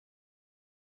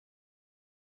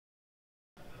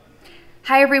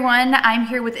Hi everyone, I'm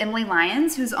here with Emily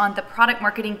Lyons, who's on the product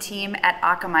marketing team at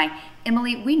Akamai.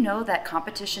 Emily, we know that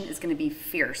competition is going to be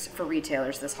fierce for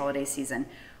retailers this holiday season.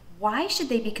 Why should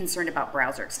they be concerned about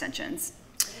browser extensions?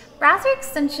 Browser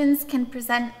extensions can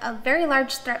present a very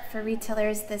large threat for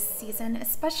retailers this season,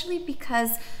 especially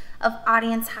because of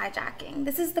audience hijacking.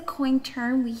 This is the coined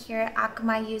term we here at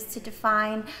Akamai use to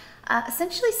define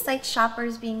essentially site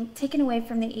shoppers being taken away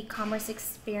from the e-commerce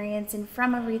experience and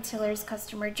from a retailer's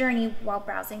customer journey while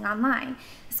browsing online.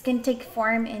 This can take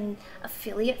form in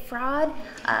affiliate fraud,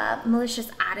 malicious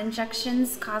ad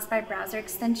injections caused by browser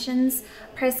extensions,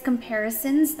 price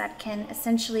comparisons that can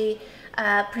essentially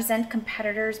present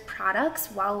competitors' products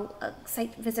while a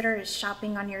site visitor is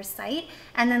shopping on your site.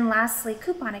 And then lastly,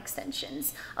 coupon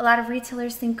extensions. A lot of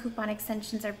retailers think coupon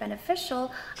extensions are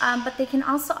beneficial, but they can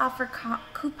also offer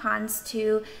coupons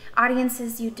to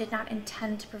audiences you did not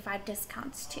intend to provide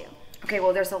discounts to. Okay,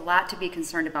 well, there's a lot to be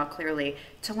concerned about clearly.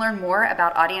 To learn more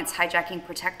about Audience Hijacking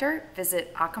Protector,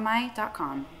 visit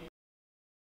akamai.com.